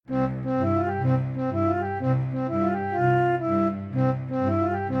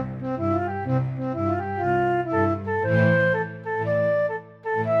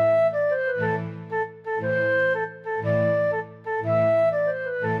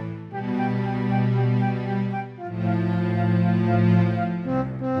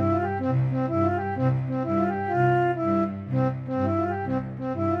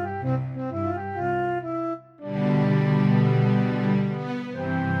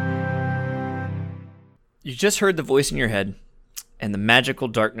You just heard the voice in your head, and the magical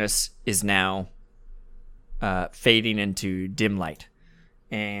darkness is now fading into dim light.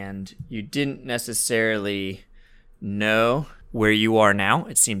 And you didn't necessarily know where you are now.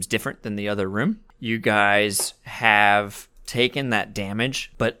 It seems different than the other room. You guys have taken that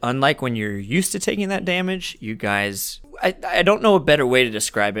damage, but unlike when you're used to taking that damage, you guys, I don't know a better way to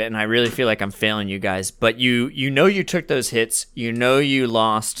describe it, and I really feel like I'm failing you guys, but you know you took those hits, you know you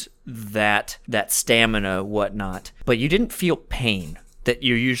lost that stamina, whatnot, but you didn't feel pain that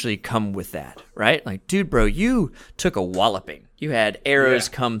you usually come with that, right? Like, dude, bro, you took a walloping. You had arrows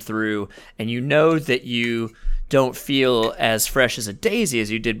come through, and you know that you don't feel as fresh as a daisy as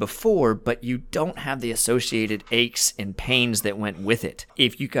you did before, but you don't have the associated aches and pains that went with it.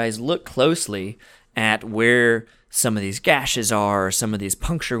 If you guys look closely at where some of these gashes are, or some of these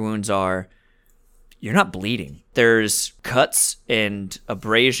puncture wounds are, you're not bleeding. There's cuts and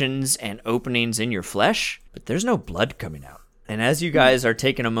abrasions and openings in your flesh, but there's no blood coming out. And as you guys are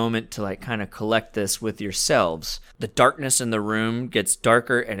taking a moment to like kind of collect this with yourselves, the darkness in the room gets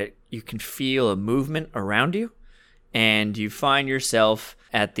darker, and you can feel a movement around you. And you find yourself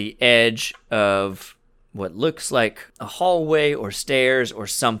at the edge of what looks like a hallway or stairs or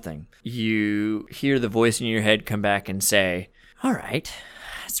something. You hear the voice in your head come back and say, all right,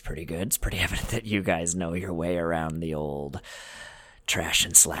 that's pretty good. It's pretty evident that you guys know your way around the old trash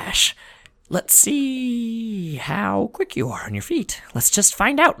and slash. Let's see how quick you are on your feet. Let's just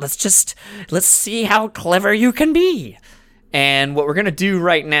find out. Let's see how clever you can be. And what we're going to do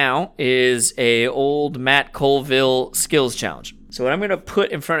right now is a old Matt Colville skills challenge. So what I'm going to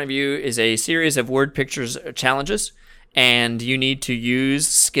put in front of you is a series of word pictures challenges, and you need to use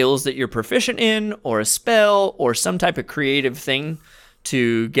skills that you're proficient in, or a spell, or some type of creative thing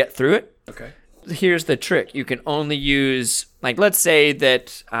to get through it. Okay. Here's the trick. You can only use, like, let's say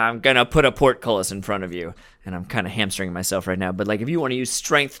that I'm going to put a portcullis in front of you, and I'm kind of hamstringing myself right now, but like if you want to use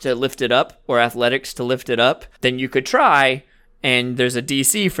strength to lift it up or athletics to lift it up, then you could try, and there's a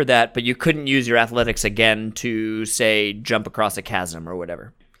DC for that, but you couldn't use your athletics again to, say, jump across a chasm or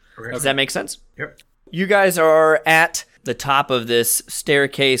whatever. Okay. Does that make sense? Yep. You guys are at the top of this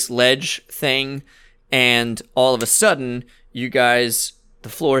staircase ledge thing, and all of a sudden, you guys, the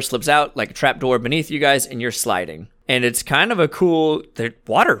floor slips out like a trapdoor beneath you guys, and you're sliding. And it's kind of a cool, there's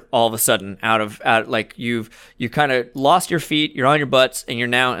water all of a sudden out like you kind of lost your feet, you're on your butts, and you're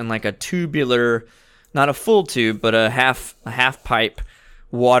now in like a tubular, not a full tube, but a half pipe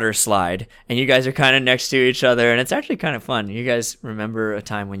water slide. And you guys are kind of next to each other, and it's actually kind of fun. You guys remember a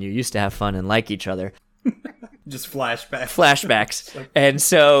time when you used to have fun and like each other. Just flashbacks. Flashbacks. And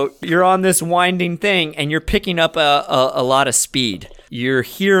so you're on this winding thing, and you're picking up a lot of speed. You're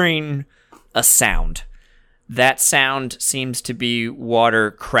hearing a sound. That sound seems to be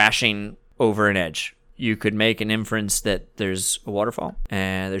water crashing over an edge. You could make an inference that there's a waterfall,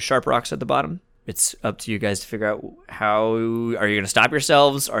 and there's sharp rocks at the bottom. It's up to you guys to figure out how, are you going to stop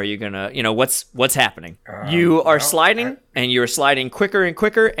yourselves? Are you going to, what's happening? You are sliding, and you're sliding quicker and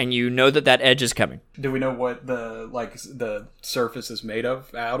quicker, and you know that edge is coming. Do we know what the surface is made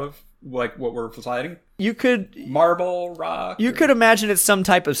of, out of, like what we're sliding? You could... Marble, rock? You could imagine it's some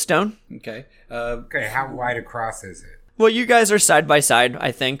type of stone. Okay. Okay, how wide across is it? Well, you guys are side by side,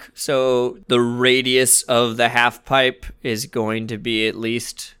 I think. So the radius of the half pipe is going to be at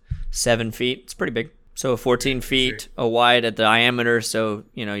least 7 feet. It's pretty big. So 14 feet wide at the diameter. So,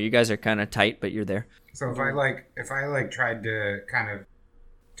 you guys are kind of tight, but you're there. So if I tried to kind of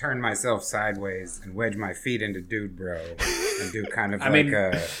turn myself sideways and wedge my feet into Dude Bro and do kind of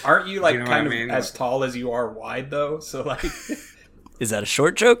aren't you like kind of as tall as you are wide though? So like... Is that a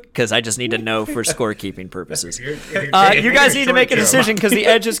short joke? Because I just need to know for scorekeeping purposes. You guys need to make a decision because the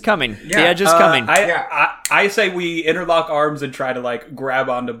edge is coming. Yeah. The edge is coming. I say we interlock arms and try to like grab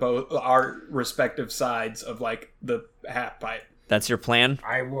onto both our respective sides of like the half pipe. That's your plan?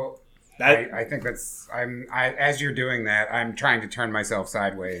 I will. I think that's. As you're doing that, I'm trying to turn myself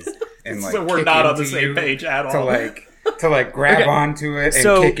sideways and like. So we're not on the same page at all. To grab onto it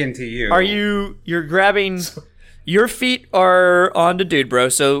and kick into you. Are you? You're grabbing. Your feet are onto Dude Bro,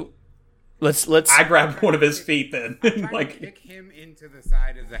 so let's. I grab one of his feet then. I'm trying to kick him into the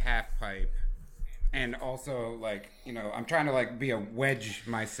side of the half pipe, and also I'm trying to be a wedge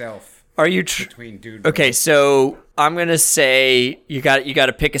myself. Are you between Dude Bro? Okay, so I'm gonna say you got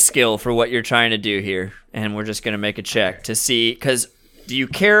to pick a skill for what you're trying to do here, and we're just gonna make a check to see because do you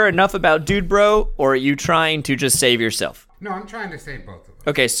care enough about Dude Bro, or are you trying to just save yourself? No, I'm trying to save both of them.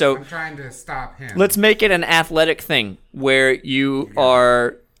 Okay, so... I'm trying to stop him. Let's make it an athletic thing, where you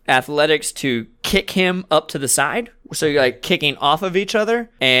are athletics to kick him up to the side. So you're, kicking off of each other,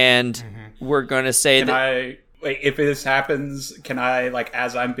 and we're going to say if this happens, can I, like,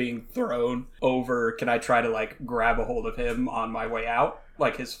 as I'm being thrown over, can I try to, like, grab a hold of him on my way out?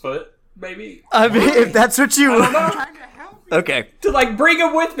 Like, his foot, maybe? I mean, if that's what you I don't know. I'm trying to help you. Okay. To, like, bring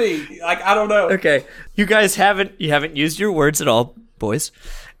him with me. Like, I don't know. Okay. You guys haven't used your words at all, boys.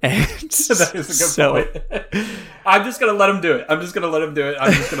 And That is a good point. I'm just going to let him do it. I'm just going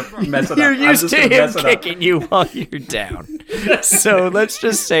to mess it You're up. used to him mess it up. kicking you while you're down. So let's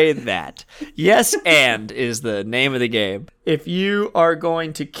just say that. Yes, and is the name of the game. If you are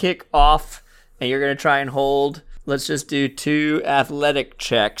going to kick off and you're going to try and hold, let's just do 2 athletic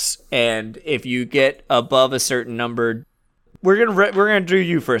checks. And if you get above a certain number, we're gonna do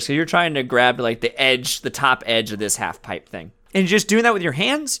you first. So you're trying to grab like the top edge of this half pipe thing. And you're just doing that with your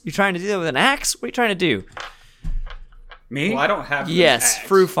hands? You're trying to do that with an axe? What are you trying to do? Me? Well, I don't have this Yes, axe.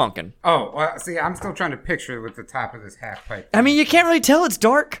 Fru Funkin. Oh, well, see, I'm still trying to picture with the top of this half pipe. I mean, you can't really tell. It's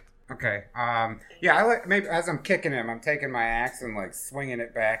dark. Okay. Yeah, I like maybe as I'm kicking him, I'm taking my axe and like swinging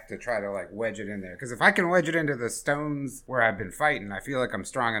it back to try to like wedge it in there. Because if I can wedge it into the stones where I've been fighting, I feel like I'm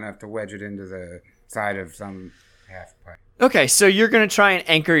strong enough to wedge it into the side of some half pipe. Okay, so you're going to try and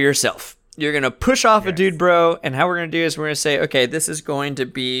anchor yourself. You're going to push off a dude bro, and how we're going to do is we're going to say, okay, this is going to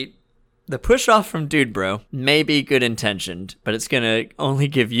be the push off from dude bro. May be good intentioned, but it's going to only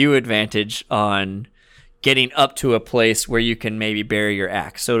give you advantage on getting up to a place where you can maybe bury your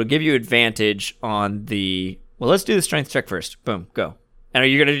axe. So it'll give you advantage on well, let's do the strength check first. Boom, go. And are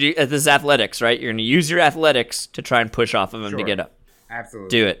you going to do, this is athletics, right? You're going to use your athletics to try and push off of him to get up. Absolutely.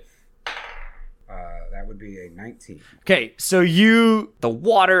 Do it. That would be a 19. Okay, so the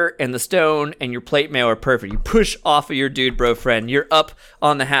water and the stone and your plate mail are perfect. You push off of your dude bro friend. You're up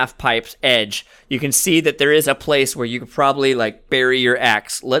on the half pipe's edge. You can see that there is a place where you could probably like bury your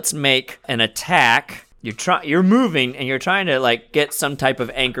axe. Let's make an attack. You're moving and you're trying to like get some type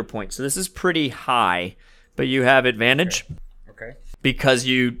of anchor point. So this is pretty high, but you have advantage Okay. because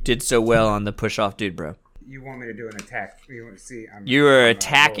you did so well on the push off dude bro. You want me to do an attack? You want to see? You are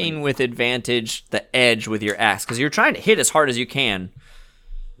attacking with advantage the edge with your axe because you're trying to hit as hard as you can.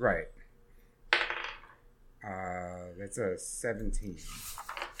 Right. That's a 17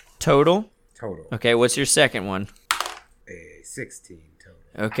 Total? total. Okay, what's your second one? A 16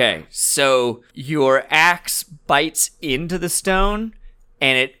 total. Okay, so your axe bites into the stone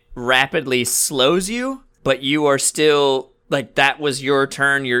and it rapidly slows you, but you are still like that was your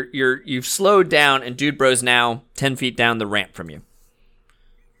turn. You've slowed down, and Dude Bro's now 10 feet down the ramp from you.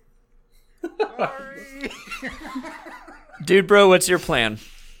 Dude Bro, what's your plan?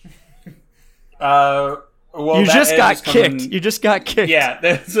 Well, you that just edge got is coming- kicked. You just got kicked.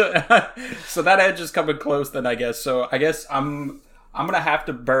 Yeah, so that edge is coming close. Then I guess. So I guess I'm gonna have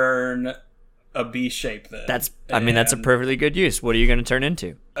to burn a B shape then. That's a perfectly good use. What are you going to turn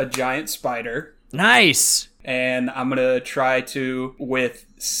into? a giant spider. Nice. And I'm gonna try to, with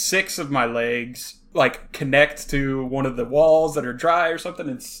 6 of my legs, like connect to one of the walls that are dry or something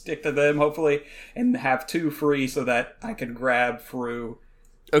and stick to them, hopefully, and have 2 free so that I can grab Fru.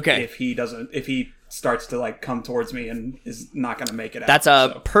 Okay. If he starts to like come towards me and is not gonna make it out. That's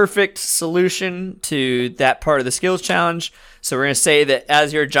a perfect solution to that part of the skills challenge. So we're going to say that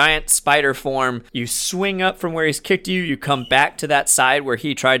as your giant spider form, you swing up from where he's kicked you, you come back to that side where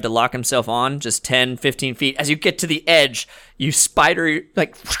he tried to lock himself on, just 10, 15 feet. As you get to the edge, you spider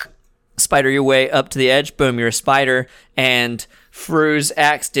your way up to the edge. Boom, you're a spider. And Fru's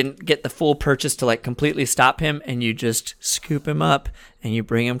axe didn't get the full purchase to like completely stop him, and you just scoop him up and you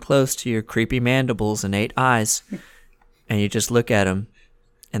bring him close to your creepy mandibles and 8 eyes. And you just look at him.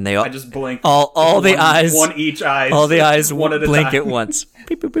 And they all, I just blink. All the eyes, one each eye. all the eyes one at a blink time. at once.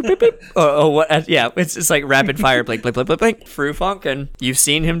 Beep, beep, beep, beep, beep. What? Yeah, it's like rapid fire. Blink, blink, blink, blink, blink. Fru Funkin, you've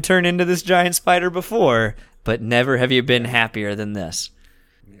seen him turn into this giant spider before, but never have you been happier than this.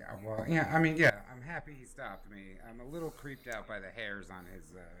 Yeah, well, yeah, I mean, yeah, I'm happy he stopped me. I'm a little creeped out by the hairs on his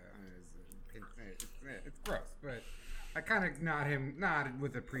it's gross, but I kind of nodded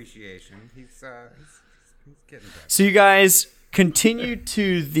with appreciation. He's getting better. So you guys continue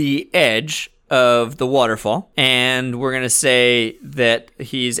to the edge of the waterfall, and we're going to say that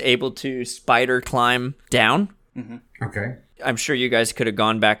he's able to spider climb down. Okay. I'm sure you guys could have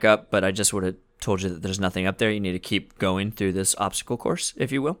gone back up, but I just would have told you that there's nothing up there. You need to keep going through this obstacle course,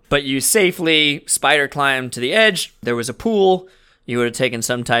 if you will. But you safely spider climbed to the edge. There was a pool. You would have taken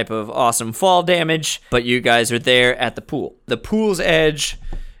some type of awesome fall damage, but you guys are there at the pool. The pool's edge,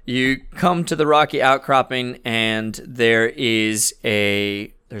 you come to the rocky outcropping, and there's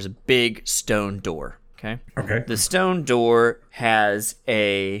a big stone door. Okay. Okay. The stone door has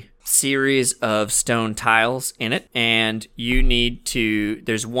a series of stone tiles in it, and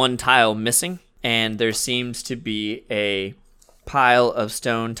there's one tile missing, and there seems to be a pile of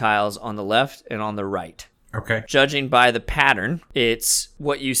stone tiles on the left and on the right. Okay. Judging by the pattern, it's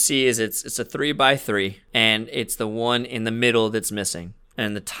what you see is it's a 3x3, and it's the one in the middle that's missing.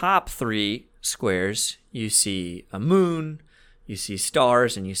 And the top 3 squares, you see a moon, you see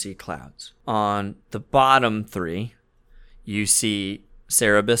stars, and you see clouds. On the bottom 3, you see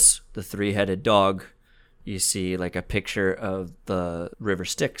Cerberus, the 3-headed dog. You see like a picture of the River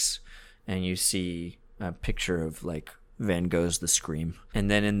Styx, and you see a picture of like Van Gogh's The Scream.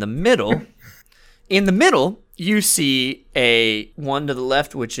 And then in the middle, you see a one to the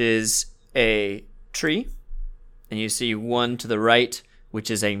left, which is a tree, and you see one to the right, which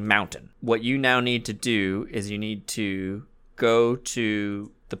is a mountain. What you now need to do is you need to go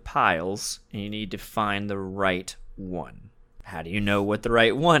to the piles, and you need to find the right one. How do you know what the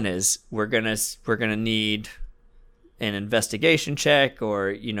right one is? We're gonna need an investigation check, or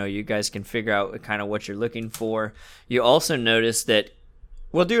you guys can figure out kind of what you're looking for. You also notice that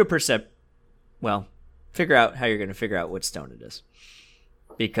we'll do a figure out how you're going to figure out what stone it is,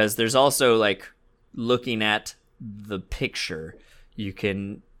 because there's also like looking at the picture, you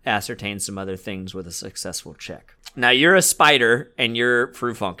can ascertain some other things with a successful check. Now you're a spider and you're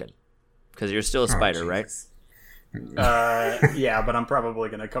Frufunkin, because you're still a spider, right? Yeah, but I'm probably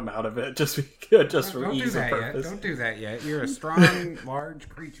going to come out of it just for ease of purpose. Don't do that yet. You're a strong, large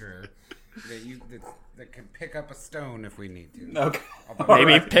creature that can pick up a stone if we need to. Okay.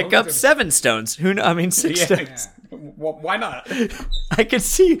 Maybe pick up 7 stones. 6 stones. Yeah. Well, why not? I could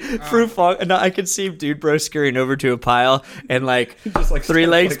see I could see Dude Bro scurrying over to a pile, and like, Just like 3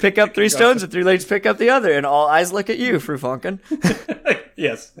 legs pick up 3 picking stones, and 3 legs pick up the other, and all eyes look at you, Frufunkin.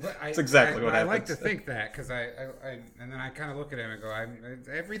 Yes, that's exactly what happens. I like to think that, because I and then I kind of look at him and go,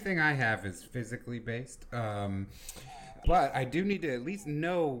 everything I have is physically based. But I do need to at least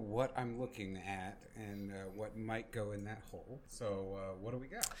know what I'm looking at and what might go in that hole. So what do we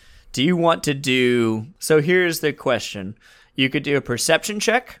got? Do you want to do... So here's the question. You could do a perception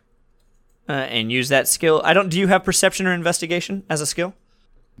check and use that skill. Do you have perception or investigation as a skill?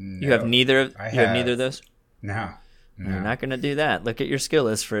 No, You have neither of those? No. You're not going to do that. Look at your skill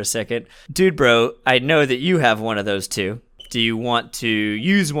list for a second. Dude Bro, I know that you have one of those too. Do you want to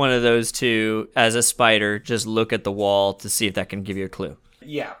use one of those two as a spider? Just look at the wall to see if that can give you a clue.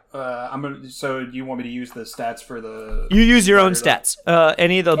 Yeah, I'm gonna. So, do you want me to use the stats for the? You use your own stats.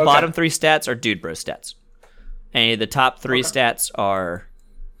 Any of the bottom 3 stats are Dude Bro stats. Any of the top 3 stats are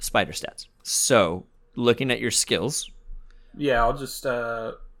spider stats. So, looking at your skills. Yeah, I'll just.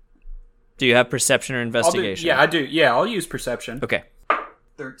 Do you have perception or investigation? I do. Yeah, I'll use perception. Okay.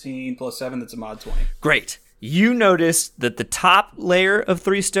 13 plus 7. That's a mod 20. Great. You notice that the top layer of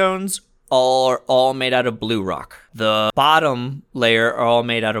 3 stones are all made out of blue rock. The bottom layer are all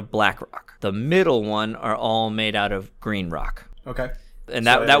made out of black rock. The middle one are all made out of green rock. Okay. And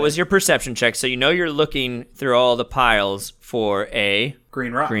that was your perception check. So you're looking through all the piles for a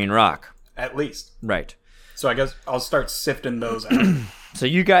green rock. Green rock. At least. Right. So I guess I'll start sifting those out. So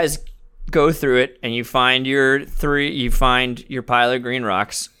you guys go through it and you find your pile of green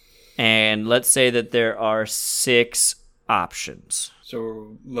rocks. And let's say that there are 6 options. So we're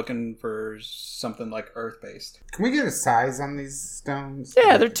looking for something like earth-based. Can we get a size on these stones?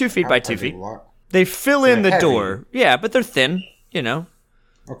 Yeah, they're 2 feet by 2 feet. They fill in the heavy. door. Yeah, but they're thin,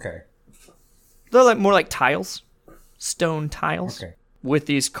 Okay. They're more like tiles. Stone tiles. Okay. With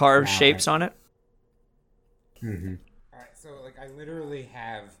these carved shapes on it. Mm-hmm. All right, so I literally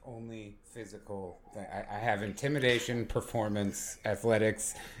have only physical. I have intimidation, performance,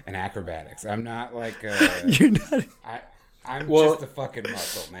 athletics, and acrobatics. I'm not like You're not. I'm just a fucking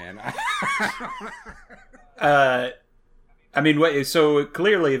muscle, man. I mean, wait. So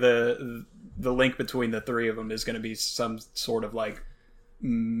clearly, the link between the 3 of them is going to be some sort of like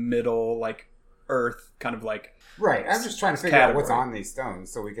middle, earth, kind of like. Right. I'm just trying to figure out what's on these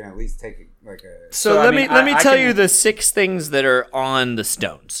stones, so we can at least take a. So let me tell you the 6 things that are on the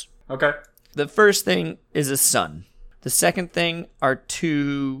stones. Okay. The first thing is a sun. The second thing are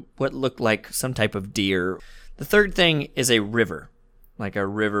 2 what look like some type of deer. The third thing is a river, like a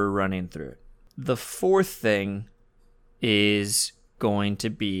river running through it. The fourth thing is going to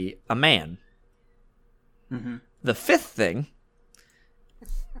be a man. Mm-hmm. The fifth thing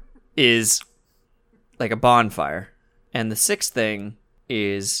is like a bonfire. And the 6th thing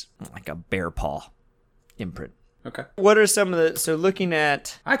is like a bear paw imprint. Okay. What are some of the... So looking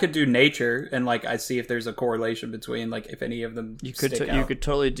at... I could do nature and like I see if there's a correlation between like if any of them You stick could out. you could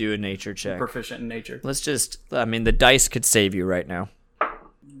totally do a nature check. Proficient in nature. Let's just... I mean, the dice could save you right now.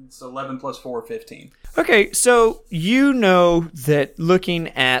 It's 11 plus 4, 15. Okay, so you know that looking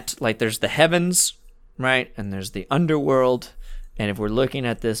at, like, there's the heavens, right? And there's the underworld. And if we're looking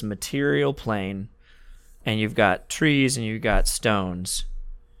at this material plane, and you've got trees and you've got stones,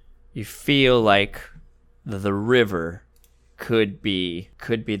 you feel like the river could be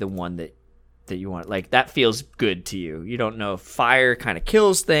the one that you want. Like, that feels good to you. You don't know if fire kind of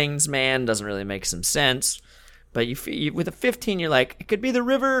kills things, man. Doesn't really make some sense. But with a 15, you're like, it could be the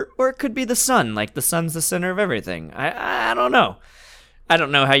river or it could be the sun. Like, the sun's the center of everything. I don't know. I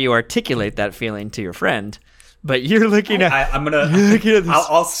don't know how you articulate that feeling to your friend, but you're looking at... I'm gonna... looking at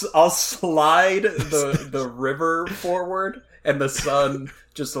this. I'll slide the river forward and the sun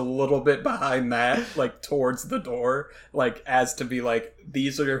just a little bit behind that, like, towards the door, like, as to be like,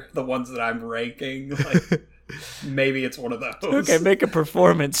 these are the ones that I'm ranking. Like, maybe it's one of those. Okay, make a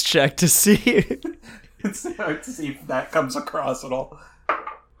performance check to see... To see if that comes across at all.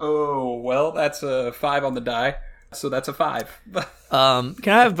 Oh, well, that's a 5 on the die, so that's a 5. Can I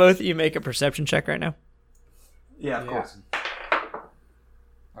have both of you make a perception check right now? Yeah, of course.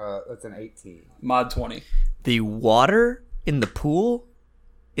 That's an 18. Mod 20. The water in the pool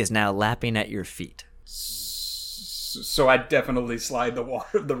is now lapping at your feet. So I definitely slide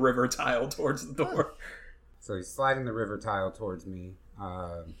the river tile towards the door. So he's sliding the river tile towards me.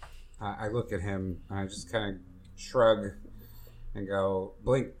 I look at him, and I just kind of shrug and go,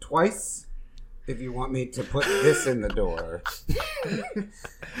 blink twice if you want me to put this in the door.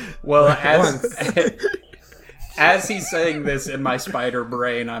 Well, as he's saying this in my spider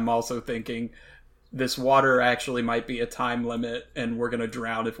brain, I'm also thinking this water actually might be a time limit, and we're going to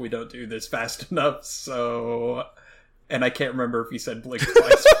drown if we don't do this fast enough, so... And I can't remember if he said blink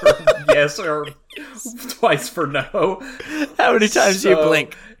twice for yes or twice for no. How many times do you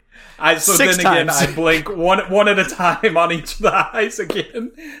blink? So 6 then again, times. I blink one at a time on each of the eyes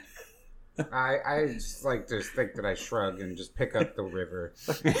again. I just like to think that I shrug and just pick up the river.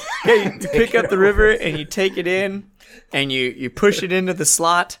 Okay, you pick up the river and you take it in, and you push it into the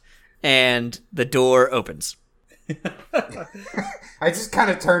slot, and the door opens. I just kind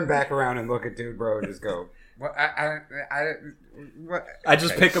of turn back around and look at Dude Bro and just go, what? What? I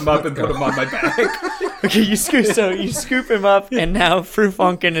just pick him up and put him on my back. Okay, you scoop him up, and now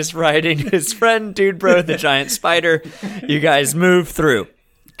Frufunkin is riding his friend Dude Bro, the giant spider. You guys move through.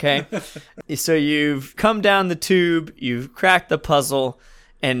 Okay, so you've come down the tube, you've cracked the puzzle,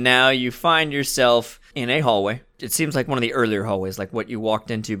 and now you find yourself in a hallway. It seems like one of the earlier hallways, like what you walked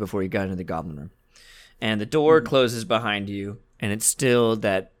into before you got into the goblin room. And the door closes behind you, and it's still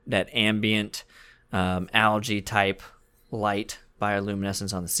that ambient algae type light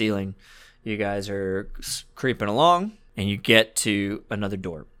bioluminescence on the ceiling. You guys are creeping along, and you get to another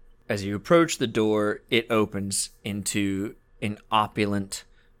door. As you approach the door, it opens into an opulent,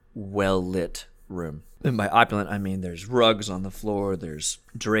 well-lit room. And by opulent, I mean there's rugs on the floor, there's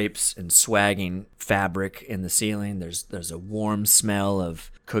drapes and swagging fabric in the ceiling, there's a warm smell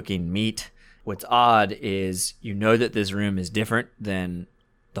of cooking meat. What's odd is you know that this room is different than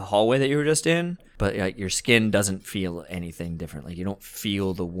the hallway that you were just in, but like your skin doesn't feel anything different. Like you don't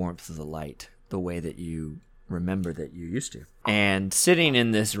feel the warmth of the light the way that you remember that you used to. And sitting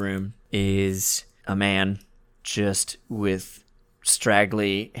in this room is a man just with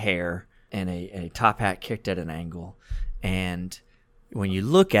straggly hair and a top hat kicked at an angle. And when you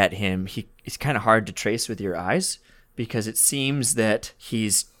look at him, it's kind of hard to trace with your eyes because it seems that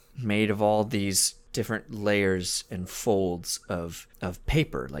he's made of all these different layers and folds of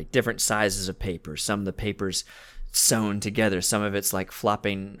paper, like different sizes of paper. Some of the paper's sewn together. Some of it's like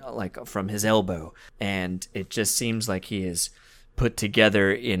flopping like from his elbow. And it just seems like he is put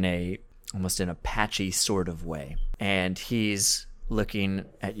together in almost in a patchy sort of way. And he's looking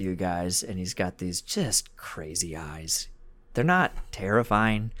at you guys, and he's got these just crazy eyes. They're not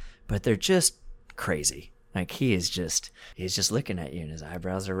terrifying, but they're just crazy. Like he's just looking at you, and his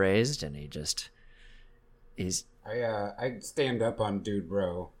eyebrows are raised, and he's. I stand up on Dude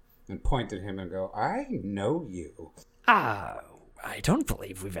Bro and point at him and go, I know you. I don't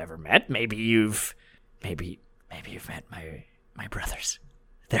believe we've ever met. Maybe you've met my brothers.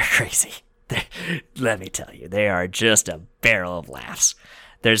 They're crazy. Let me tell you, they are just a barrel of laughs.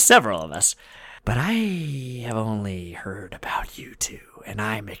 There's several of us, but I have only heard about you two, and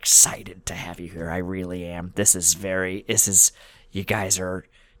I'm excited to have you here. I really am. You guys are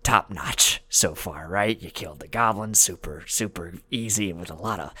top notch so far, right? You killed the goblin super, super easy with a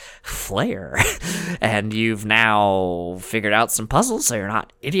lot of flair. And you've now figured out some puzzles, so you're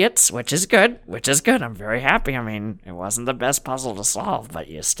not idiots, which is good. I'm very happy. I mean, it wasn't the best puzzle to solve, but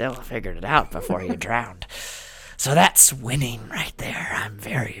you still figured it out before you drowned. So that's winning right there. I'm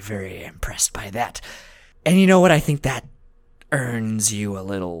very, very impressed by that. And you know what? I think that earns you a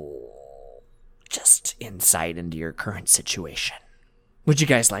little just insight into your current situation. Would you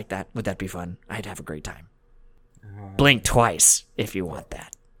guys like that? Would that be fun? I'd have a great time. Blink twice if you want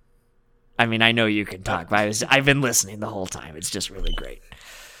that. I mean, I know you can talk, but I've been listening the whole time. It's just really great.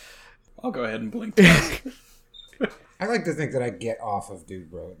 I'll go ahead and blink twice. I like to think that I get off of Dude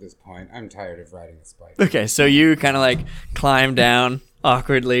Bro at this point. I'm tired of riding the spike. Okay, so you kind of like climb down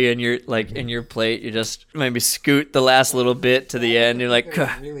awkwardly, and you're like in your plate. You just maybe scoot the last little bit to the end. You're like,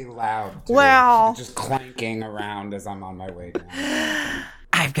 It's really loud. Too. Well, It's just clanking around as I'm on my way down.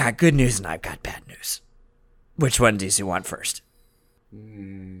 I've got good news and I've got bad news. Which one do you want first?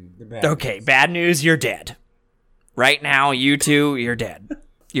 The bad Okay, news. bad news, you're dead. Right now, you two, you're dead.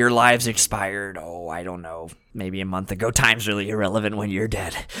 Your lives expired, I don't know, maybe a month ago. Time's really irrelevant when you're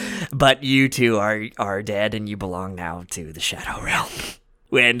dead. But you two are dead, and you belong now to the Shadow Realm.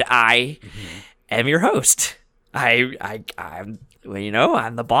 And I am your host. I'm well, you know,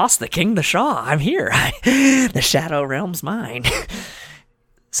 I'm the boss, the king, the Shaw. I'm here. The Shadow Realm's mine.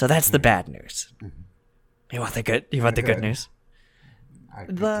 So that's the bad news. You want the good? You want the good news? I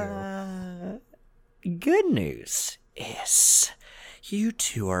could The good news is you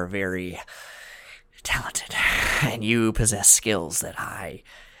two are very talented, and you possess skills that I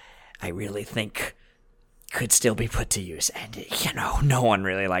really think could still be put to use. And, you know, no one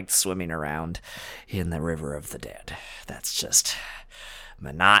really liked swimming around in the River of the Dead. That's just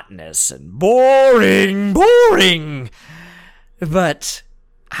monotonous and boring. But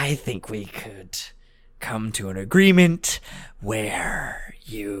I think we could come to an agreement where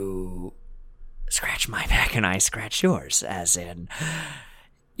you scratch my back and I scratch yours, as in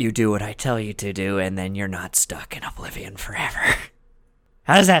you do what I tell you to do and then you're not stuck in oblivion forever.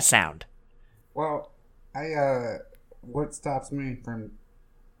 How does that sound? Well, what stops me from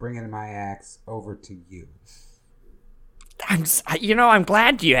bringing my axe over to you? I'm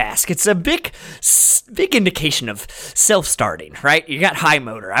glad you ask. It's a big indication of self-starting, right? You got high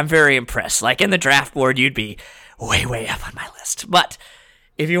motor. I'm very impressed. Like in the draft board, you'd be way up on my list. But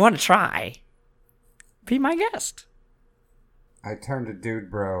if you want to try, be my guest. I turn to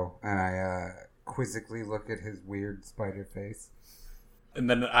Dude Bro and I quizzically look at his weird spider face. And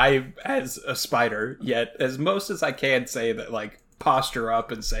then I, as a spider, yet as most as I can say that, like, posture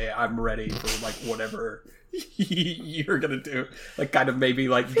up and say I'm ready for, like, whatever you're gonna do. Like, kind of maybe,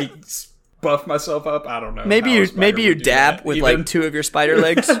 like, buff myself up. I don't know. Maybe you dab with, like, two of your spider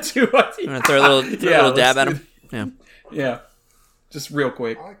legs. I'm gonna throw a little dab at him. Yeah. Yeah. Just real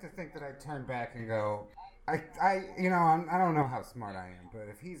quick. I like to think that I turn back and go, I don't know how smart I am, but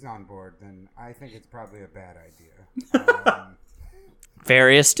if he's on board, then I think it's probably a bad idea.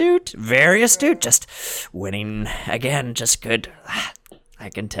 Very astute. Just winning again. Just good. I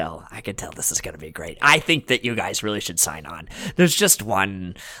can tell this is going to be great. I think that you guys really should sign on. There's just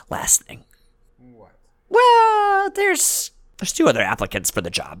one last thing. What? Well, there's two other applicants for the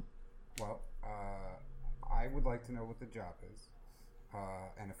job. Well, I would like to know what the job is.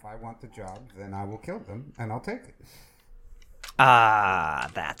 And if I want the job, then I will kill them, and I'll take it.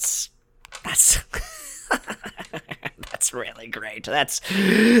 That's that's really great.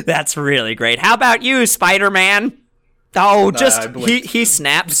 That's really great. How about you, Spider-Man? Oh, he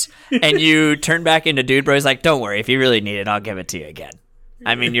snaps, and you turn back into Dude Bro. He's like, don't worry, if you really need it, I'll give it to you again.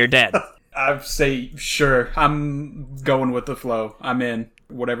 I mean, you're dead. I say, sure. I'm going with the flow. I'm in.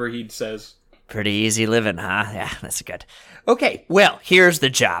 Whatever he says. Pretty easy living, huh? Yeah, that's good. Okay, well, here's the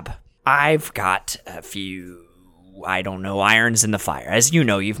job. I've got a few, irons in the fire. As you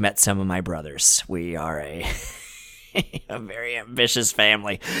know, you've met some of my brothers. We are a very ambitious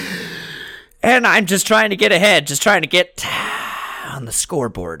family. And I'm just trying to get ahead, just trying to get on the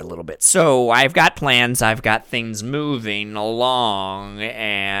scoreboard a little bit. So I've got plans, I've got things moving along,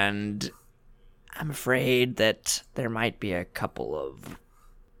 and I'm afraid that there might be a couple of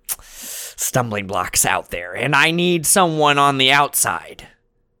stumbling blocks out there, and I need someone on the outside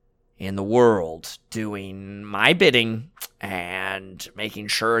in the world doing my bidding and making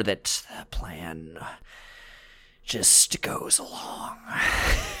sure that the plan just goes along.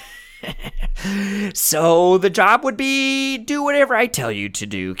 So the job would be do whatever I tell you to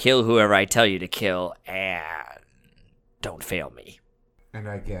do, kill whoever I tell you to kill, and don't fail me. And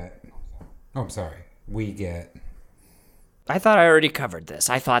I get... Oh, I'm sorry. We get... I thought I already covered this.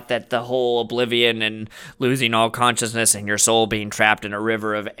 I thought that the whole oblivion and losing all consciousness and your soul being trapped in a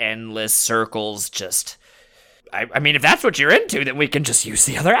river of endless circles just... I mean, if that's what you're into, then we can just use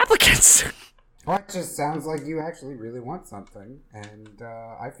the other applicants. Well, it just sounds like you actually really want something, and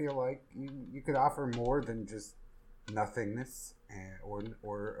I feel like you could offer more than just nothingness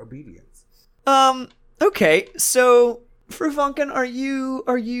or obedience. Okay, so Frufunken, are you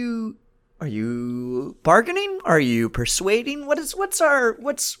bargaining? Are you persuading? What's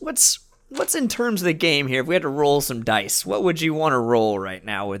in terms of the game here? If we had to roll some dice, what would you want to roll right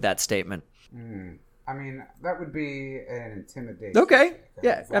now with that statement? I mean, that would be an intimidation. Okay.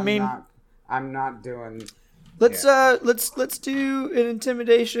 Yeah, I mean, I'm not doing. Let's do an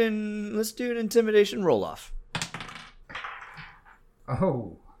intimidation. Let's do an intimidation roll off.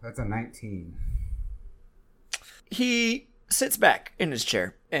 Oh, that's a 19. He sits back in his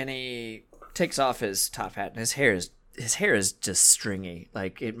chair and he takes off his top hat, and his hair is just stringy.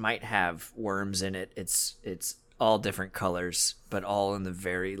 Like, it might have worms in it. It's all different colors, but all in the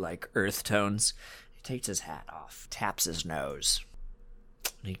very like earth tones. He takes his hat off, taps his nose,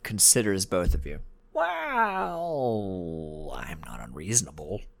 and he considers both of you. Well, I'm not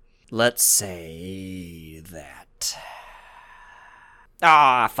unreasonable. Let's say that...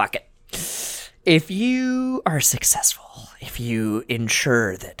 fuck it. If you are successful, if you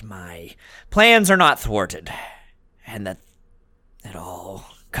ensure that my plans are not thwarted, and that it all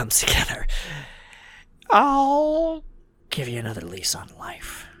comes together, I'll give you another lease on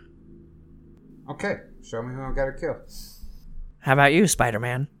life. Okay, show me who I've got to kill. How about you,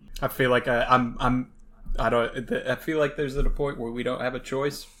 Spider-Man? I feel like I feel like there's at a point where we don't have a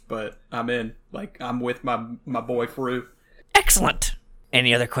choice, but I'm in. Like, I'm with my boy Fru. Excellent.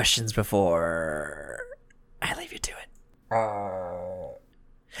 Any other questions before I leave you to it?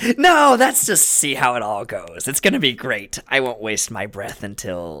 No, let's just see how it all goes. It's going to be great. I won't waste my breath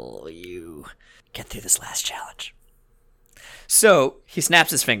until you get through this last challenge. So, he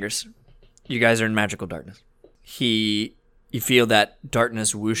snaps his fingers. You guys are in magical darkness. You feel that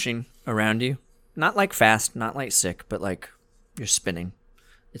darkness whooshing around you. Not like fast, not like sick, but like you're spinning.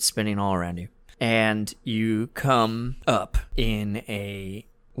 It's spinning all around you. And you come up in a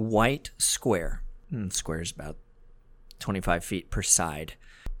white square. The square's about 25 feet per side.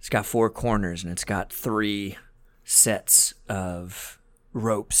 It's got 4 corners, and it's got 3 sets of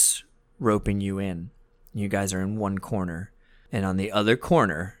ropes roping you in. You guys are in one corner. And on the other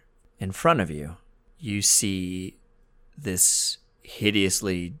corner, in front of you, you see this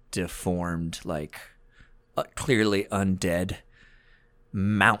hideously deformed, like clearly undead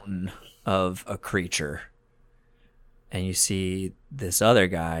mountain of a creature. And you see this other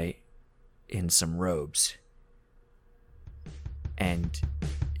guy in some robes. And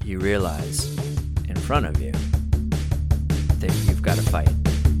you realize in front of you that you've got to fight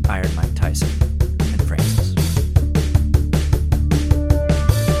Iron Mike Tyson and Francis.